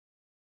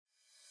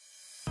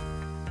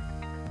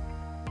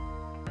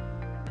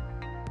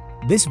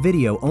This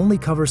video only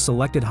covers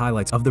selected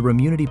highlights of the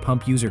Remunity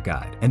Pump user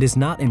guide and is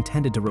not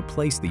intended to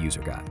replace the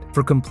user guide.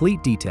 For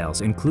complete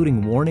details,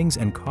 including warnings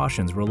and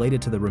cautions related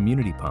to the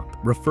Remunity Pump,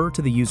 refer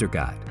to the user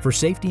guide. For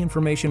safety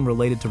information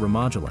related to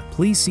Remodulin,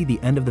 please see the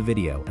end of the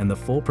video and the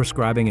full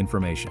prescribing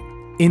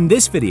information. In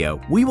this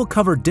video, we will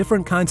cover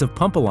different kinds of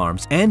pump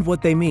alarms and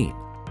what they mean.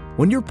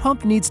 When your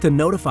pump needs to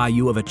notify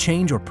you of a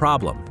change or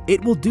problem,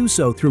 it will do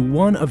so through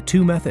one of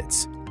two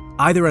methods,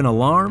 either an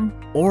alarm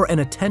or an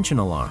attention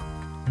alarm.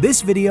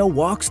 This video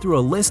walks through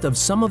a list of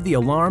some of the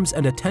alarms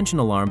and attention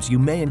alarms you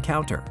may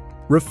encounter.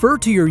 Refer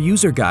to your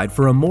user guide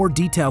for a more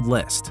detailed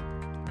list.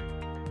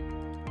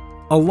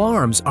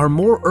 Alarms are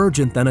more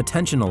urgent than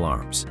attention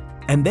alarms,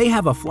 and they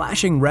have a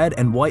flashing red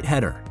and white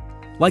header,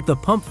 like the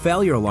pump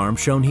failure alarm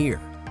shown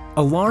here.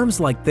 Alarms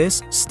like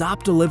this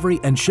stop delivery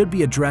and should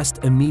be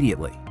addressed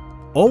immediately.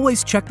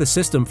 Always check the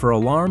system for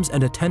alarms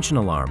and attention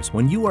alarms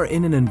when you are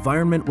in an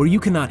environment where you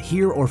cannot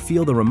hear or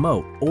feel the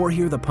remote or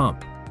hear the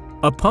pump.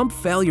 A pump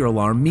failure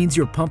alarm means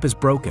your pump is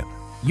broken.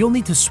 You'll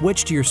need to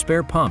switch to your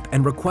spare pump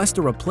and request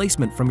a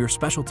replacement from your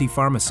specialty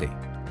pharmacy.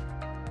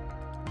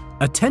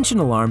 Attention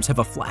alarms have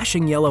a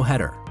flashing yellow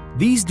header.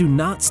 These do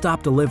not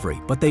stop delivery,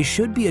 but they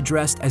should be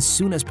addressed as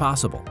soon as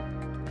possible.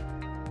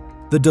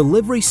 The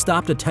delivery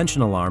stopped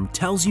attention alarm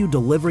tells you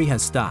delivery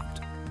has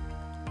stopped.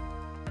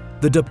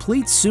 The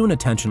deplete soon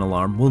attention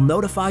alarm will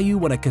notify you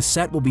when a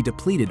cassette will be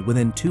depleted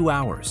within 2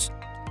 hours.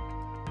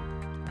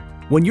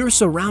 When your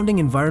surrounding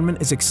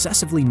environment is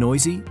excessively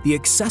noisy, the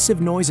excessive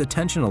noise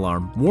attention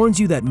alarm warns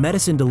you that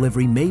medicine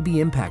delivery may be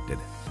impacted.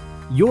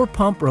 Your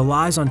pump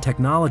relies on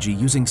technology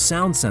using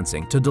sound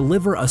sensing to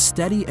deliver a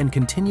steady and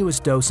continuous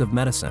dose of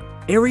medicine.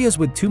 Areas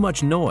with too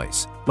much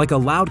noise, like a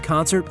loud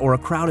concert or a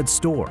crowded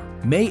store,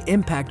 may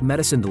impact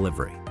medicine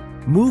delivery.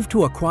 Move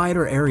to a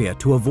quieter area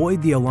to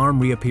avoid the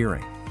alarm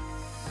reappearing.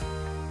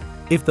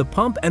 If the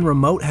pump and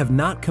remote have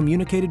not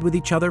communicated with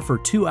each other for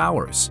 2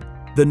 hours,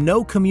 the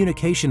no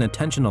communication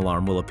attention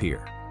alarm will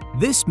appear.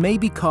 This may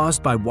be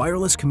caused by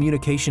wireless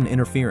communication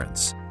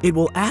interference. It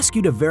will ask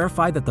you to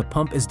verify that the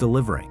pump is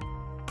delivering.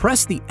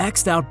 Press the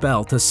X'd out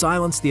bell to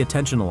silence the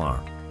attention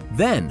alarm.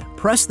 Then,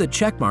 press the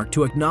check mark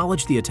to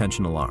acknowledge the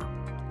attention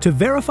alarm. To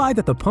verify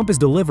that the pump is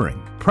delivering,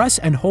 press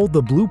and hold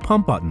the blue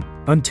pump button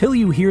until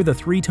you hear the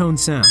 3-tone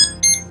sound.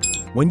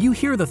 When you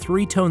hear the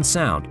 3-tone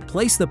sound,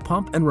 place the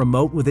pump and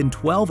remote within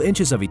 12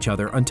 inches of each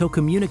other until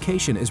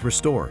communication is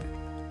restored.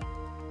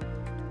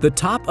 The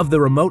top of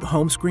the remote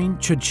home screen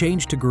should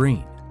change to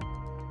green.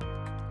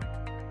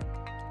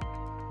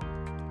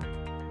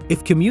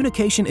 If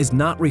communication is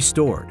not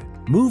restored,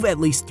 move at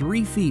least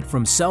 3 feet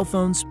from cell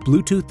phones,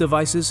 Bluetooth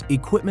devices,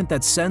 equipment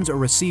that sends or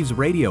receives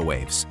radio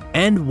waves,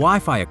 and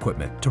Wi-Fi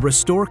equipment to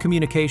restore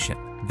communication.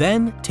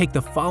 Then take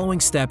the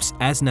following steps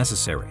as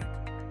necessary.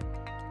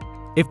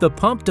 If the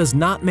pump does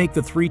not make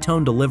the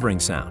 3-tone delivering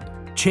sound,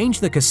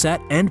 change the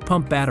cassette and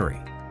pump battery.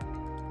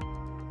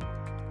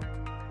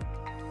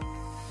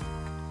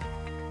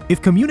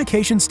 If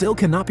communication still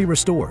cannot be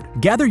restored,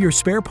 gather your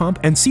spare pump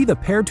and see the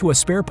Paired to a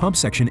Spare Pump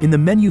section in the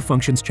Menu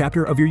Functions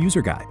chapter of your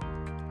user guide.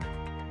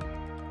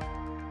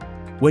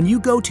 When you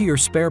go to your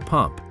spare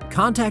pump,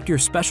 contact your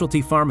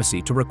specialty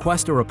pharmacy to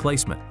request a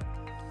replacement.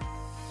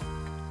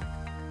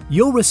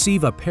 You'll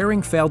receive a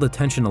pairing failed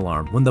attention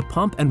alarm when the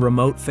pump and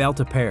remote fail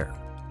to pair.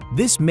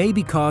 This may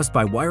be caused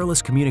by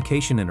wireless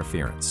communication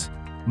interference.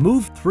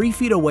 Move 3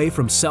 feet away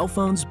from cell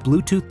phones,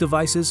 Bluetooth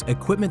devices,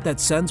 equipment that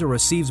sends or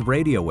receives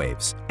radio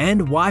waves, and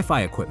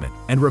Wi-Fi equipment,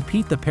 and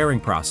repeat the pairing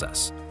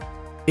process.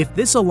 If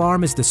this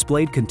alarm is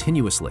displayed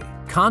continuously,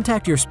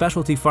 contact your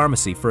specialty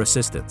pharmacy for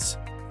assistance.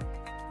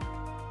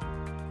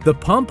 The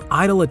pump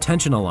idle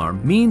attention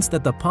alarm means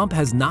that the pump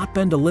has not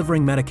been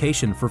delivering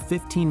medication for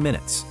 15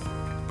 minutes.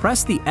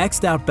 Press the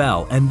X'd out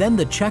bell and then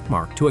the check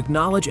mark to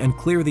acknowledge and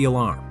clear the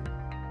alarm.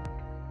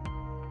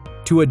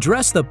 To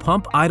address the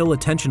pump idle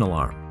attention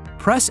alarm,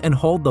 press and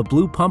hold the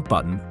blue pump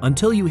button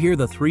until you hear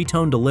the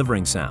 3-tone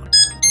delivering sound.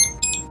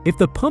 If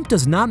the pump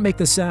does not make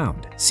the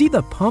sound, see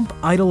the Pump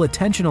Idle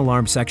Attention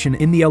Alarm section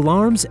in the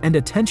Alarms and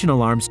Attention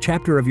Alarms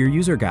chapter of your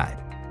user guide.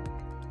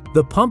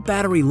 The pump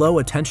battery low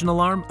attention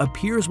alarm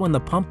appears when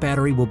the pump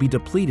battery will be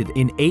depleted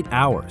in 8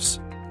 hours,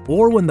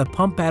 or when the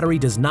pump battery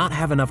does not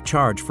have enough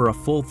charge for a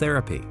full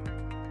therapy.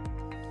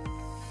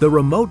 The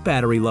remote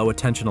battery low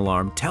attention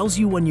alarm tells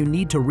you when you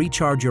need to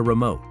recharge your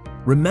remote.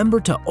 Remember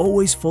to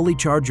always fully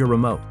charge your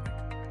remote.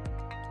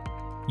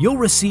 You'll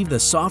receive the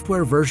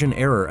software version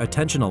error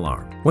attention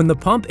alarm when the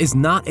pump is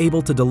not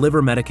able to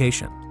deliver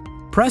medication.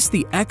 Press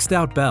the X'd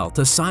out bell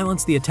to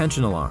silence the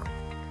attention alarm.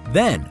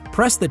 Then,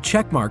 press the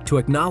check mark to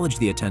acknowledge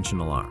the attention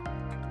alarm.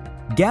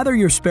 Gather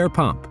your spare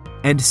pump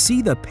and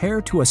see the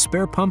Pair to a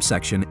Spare Pump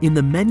section in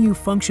the Menu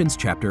Functions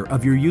chapter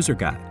of your user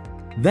guide.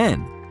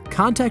 Then,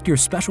 contact your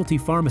specialty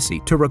pharmacy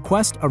to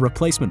request a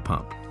replacement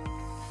pump.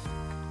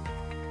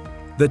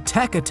 The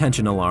Tech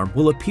Attention Alarm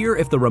will appear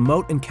if the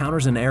remote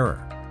encounters an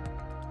error.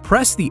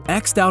 Press the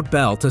X'd out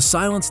bell to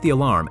silence the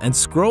alarm and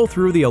scroll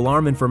through the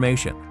alarm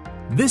information.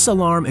 This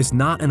alarm is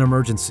not an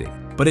emergency,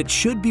 but it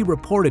should be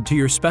reported to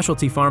your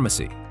specialty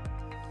pharmacy.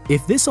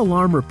 If this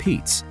alarm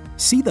repeats,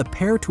 See the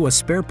Pair to a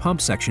Spare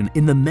Pump section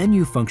in the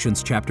Menu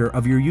Functions chapter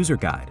of your user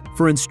guide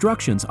for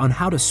instructions on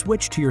how to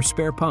switch to your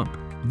spare pump.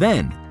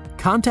 Then,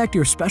 contact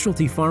your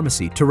specialty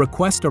pharmacy to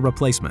request a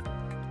replacement.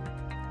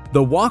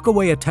 The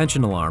walk-away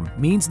attention alarm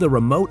means the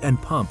remote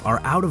and pump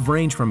are out of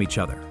range from each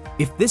other.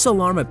 If this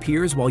alarm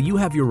appears while you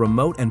have your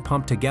remote and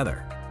pump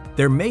together,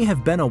 there may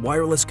have been a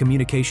wireless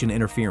communication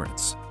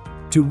interference.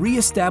 To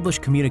re-establish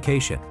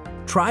communication,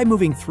 try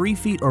moving 3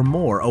 feet or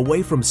more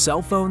away from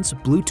cell phones,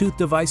 Bluetooth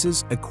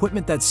devices,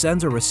 equipment that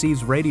sends or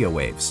receives radio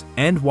waves,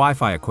 and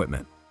Wi-Fi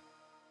equipment.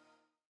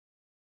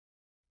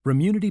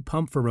 Remunity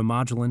Pump for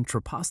Remodulin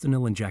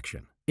Treprostinil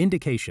Injection.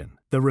 Indication: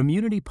 the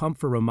Remunity Pump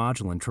for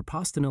Remodulin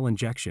Treprostinil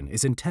Injection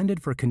is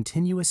intended for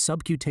continuous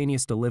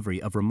subcutaneous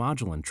delivery of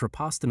Remodulin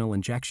Treprostinil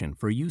Injection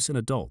for use in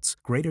adults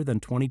greater than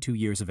 22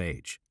 years of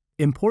age.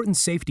 Important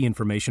safety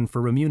information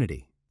for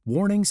Remunity.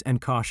 Warnings and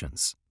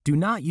cautions. Do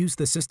not use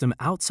the system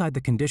outside the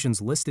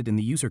conditions listed in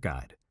the user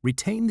guide.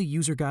 Retain the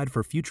user guide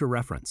for future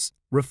reference.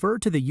 Refer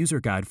to the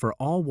user guide for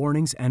all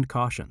warnings and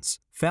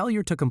cautions.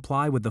 Failure to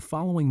comply with the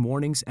following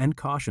warnings and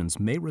cautions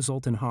may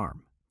result in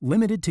harm.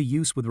 Limited to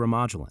use with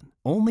Remodulin.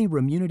 Only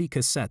Remunity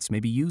cassettes may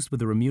be used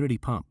with the Remunity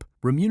Pump.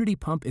 Remunity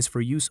Pump is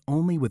for use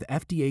only with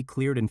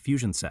FDA-cleared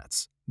infusion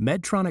sets.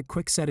 Medtronic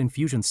Quickset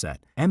Infusion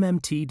Set,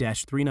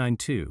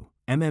 MMT-392,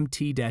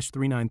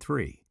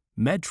 MMT-393.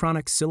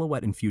 Medtronic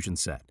Silhouette Infusion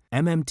Set,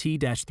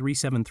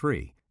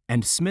 MMT-373,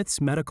 and Smith's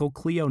Medical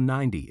Clio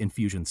 90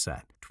 Infusion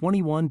Set,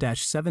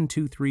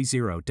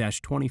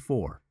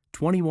 21-7230-24,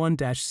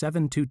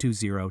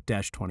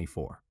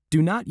 21-7220-24.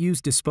 Do not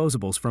use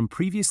disposables from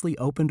previously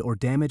opened or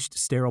damaged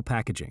sterile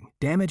packaging,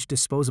 damaged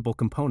disposable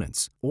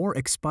components, or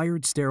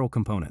expired sterile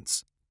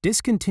components.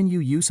 Discontinue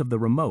use of the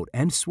remote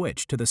and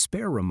switch to the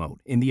spare remote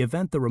in the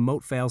event the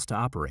remote fails to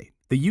operate.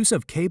 The use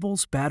of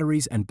cables,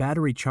 batteries, and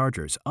battery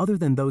chargers other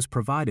than those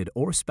provided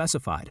or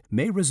specified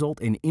may result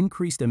in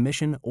increased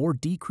emission or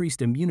decreased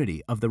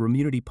immunity of the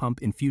Remunity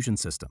Pump infusion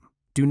system.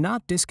 Do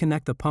not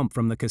disconnect the pump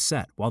from the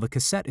cassette while the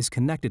cassette is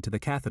connected to the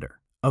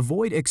catheter.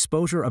 Avoid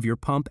exposure of your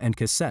pump and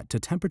cassette to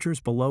temperatures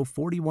below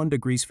 41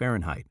 degrees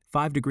Fahrenheit,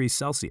 5 degrees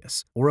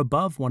Celsius, or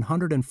above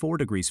 104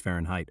 degrees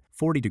Fahrenheit,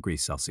 40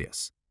 degrees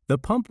Celsius. The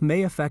pump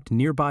may affect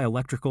nearby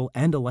electrical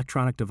and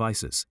electronic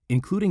devices,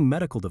 including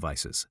medical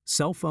devices,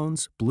 cell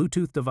phones,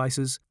 Bluetooth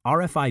devices,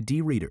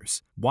 RFID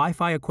readers,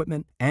 Wi-Fi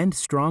equipment, and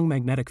strong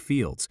magnetic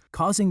fields,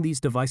 causing these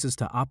devices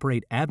to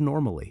operate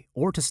abnormally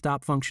or to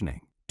stop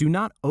functioning. Do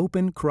not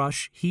open,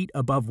 crush, heat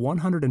above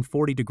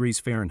 140 degrees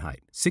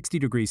Fahrenheit, 60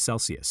 degrees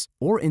Celsius,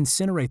 or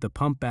incinerate the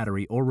pump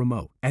battery or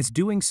remote, as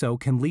doing so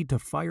can lead to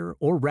fire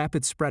or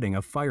rapid spreading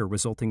of fire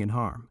resulting in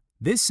harm.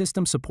 This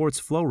system supports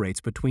flow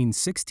rates between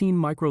 16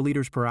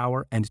 microliters per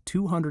hour and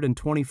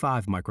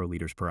 225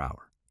 microliters per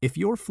hour. If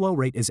your flow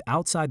rate is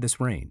outside this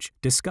range,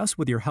 discuss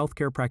with your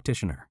healthcare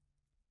practitioner.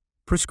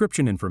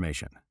 Prescription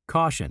information.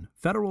 Caution: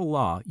 federal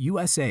law,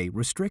 USA,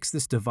 restricts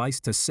this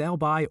device to sale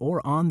by or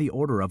on the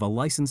order of a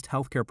licensed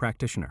healthcare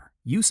practitioner.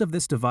 Use of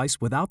this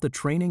device without the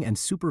training and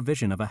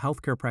supervision of a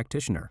healthcare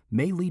practitioner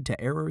may lead to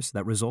errors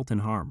that result in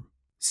harm.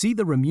 See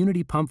the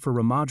Remunity Pump for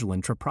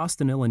Remodulin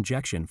Treprostinil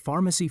Injection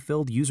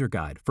Pharmacy-Filled User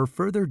Guide for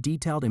further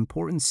detailed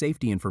important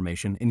safety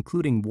information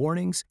including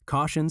warnings,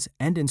 cautions,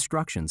 and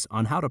instructions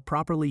on how to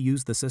properly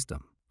use the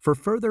system. For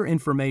further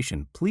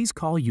information, please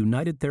call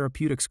United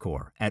Therapeutics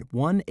Corps at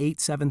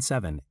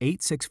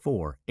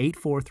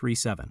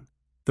 1-877-864-8437.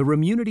 The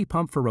Remunity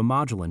Pump for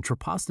Remodulin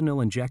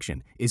Treprostinil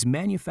Injection is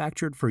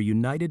manufactured for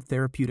United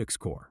Therapeutics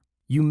Corps.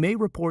 You may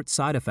report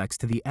side effects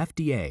to the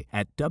FDA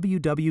at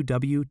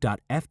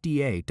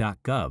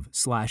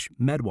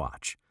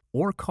www.fda.gov/medwatch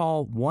or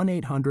call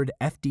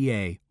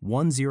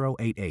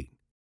 1-800-FDA-1088.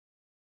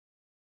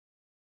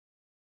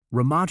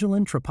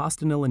 Remodulin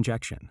Treprostinil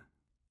Injection.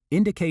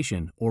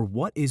 Indication, or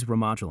what is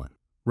Remodulin?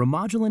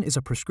 Remodulin is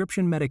a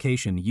prescription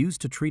medication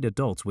used to treat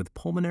adults with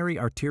pulmonary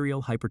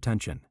arterial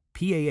hypertension,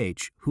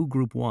 PAH, WHO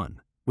Group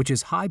 1, which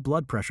is high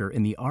blood pressure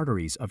in the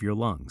arteries of your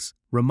lungs.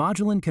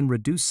 Remodulin can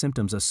reduce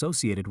symptoms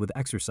associated with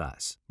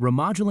exercise.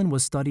 Remodulin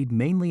was studied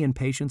mainly in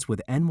patients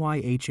with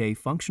NYHA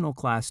functional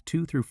class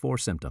 2 through 4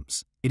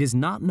 symptoms. It is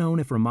not known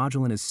if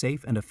Remodulin is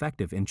safe and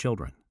effective in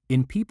children.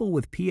 In people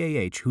with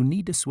PAH who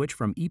need to switch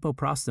from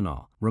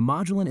epoprostenol,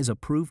 Remodulin is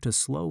approved to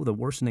slow the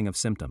worsening of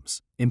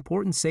symptoms.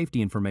 Important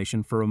safety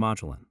information for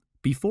Remodulin.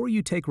 Before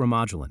you take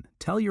Remodulin,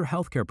 tell your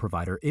healthcare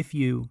provider if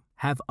you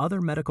have other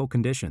medical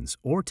conditions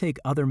or take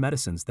other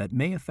medicines that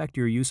may affect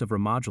your use of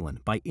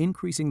Remodulin by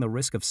increasing the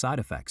risk of side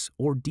effects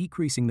or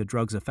decreasing the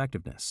drug's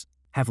effectiveness.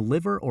 Have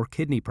liver or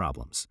kidney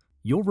problems.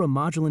 Your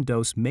Remodulin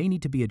dose may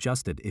need to be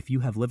adjusted if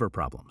you have liver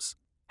problems.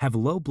 Have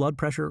low blood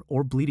pressure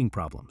or bleeding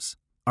problems.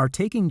 Are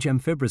taking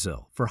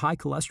gemfibrozil for high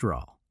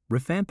cholesterol,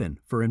 rifampin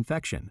for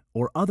infection,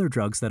 or other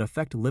drugs that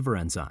affect liver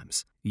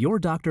enzymes. Your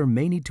doctor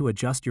may need to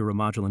adjust your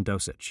Remodulin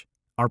dosage.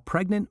 Are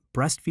pregnant,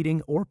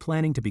 breastfeeding, or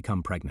planning to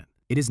become pregnant.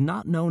 It is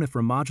not known if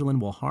Remodulin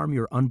will harm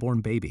your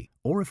unborn baby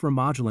or if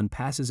Remodulin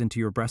passes into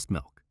your breast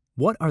milk.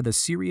 What are the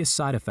serious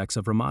side effects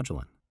of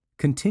Remodulin?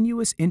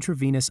 Continuous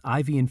intravenous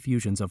IV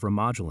infusions of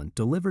Remodulin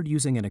delivered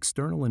using an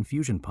external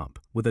infusion pump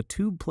with a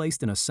tube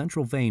placed in a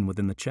central vein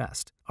within the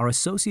chest are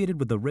associated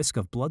with the risk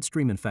of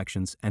bloodstream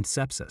infections and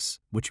sepsis,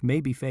 which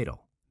may be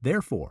fatal.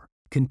 Therefore,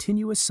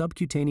 continuous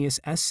subcutaneous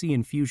SC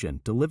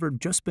infusion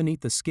delivered just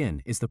beneath the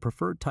skin is the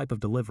preferred type of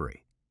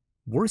delivery.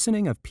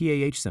 Worsening of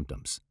PAH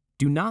symptoms.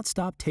 Do not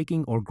stop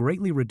taking or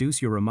greatly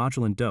reduce your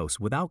Remodulin dose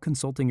without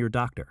consulting your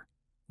doctor.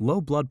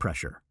 Low blood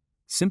pressure.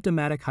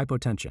 Symptomatic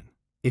hypotension.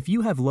 If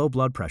you have low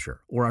blood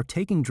pressure or are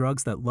taking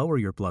drugs that lower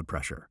your blood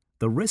pressure,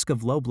 the risk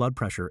of low blood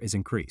pressure is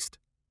increased.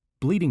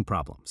 Bleeding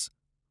problems.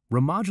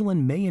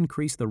 Remodulin may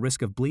increase the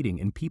risk of bleeding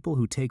in people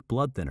who take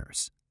blood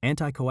thinners,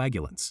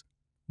 anticoagulants.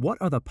 What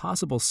are the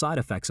possible side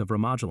effects of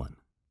Remodulin?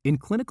 In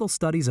clinical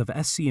studies of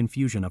SC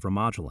infusion of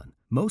Remodulin,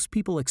 most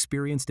people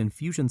experienced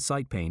infusion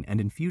site pain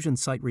and infusion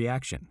site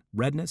reaction,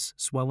 redness,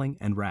 swelling,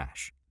 and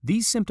rash.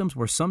 These symptoms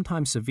were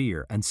sometimes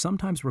severe and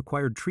sometimes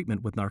required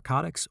treatment with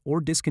narcotics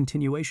or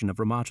discontinuation of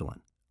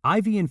Remodulin.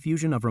 IV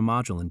infusion of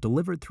Remodulin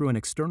delivered through an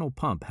external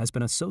pump has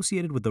been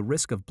associated with the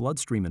risk of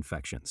bloodstream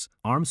infections,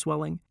 arm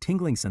swelling,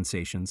 tingling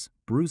sensations,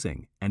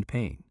 bruising, and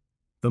pain.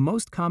 The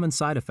most common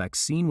side effects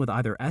seen with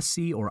either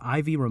SC or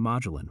IV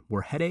Remodulin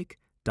were headache,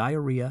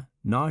 diarrhea,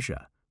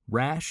 nausea,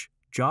 rash,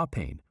 jaw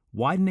pain,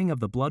 widening of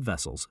the blood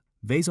vessels,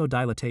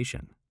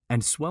 vasodilatation,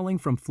 and swelling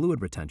from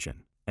fluid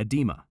retention,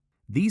 edema.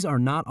 These are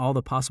not all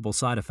the possible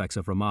side effects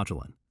of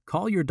Remodulin.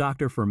 Call your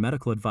doctor for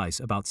medical advice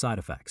about side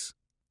effects.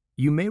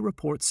 You may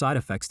report side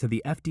effects to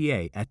the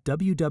FDA at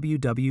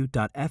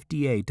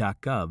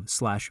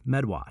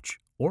www.fda.gov/medwatch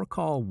or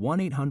call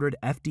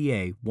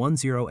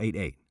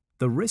 1-800-FDA-1088.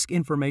 The risk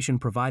information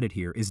provided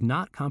here is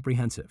not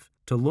comprehensive.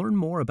 To learn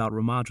more about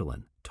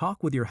Remodulin,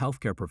 talk with your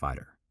healthcare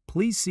provider.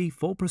 Please see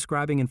full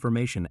prescribing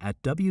information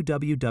at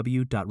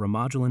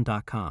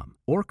www.remodulin.com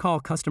or call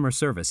customer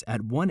service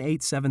at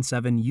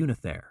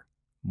 1-877-UNITHER,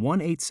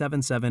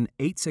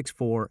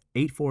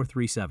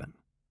 1-877-864-8437.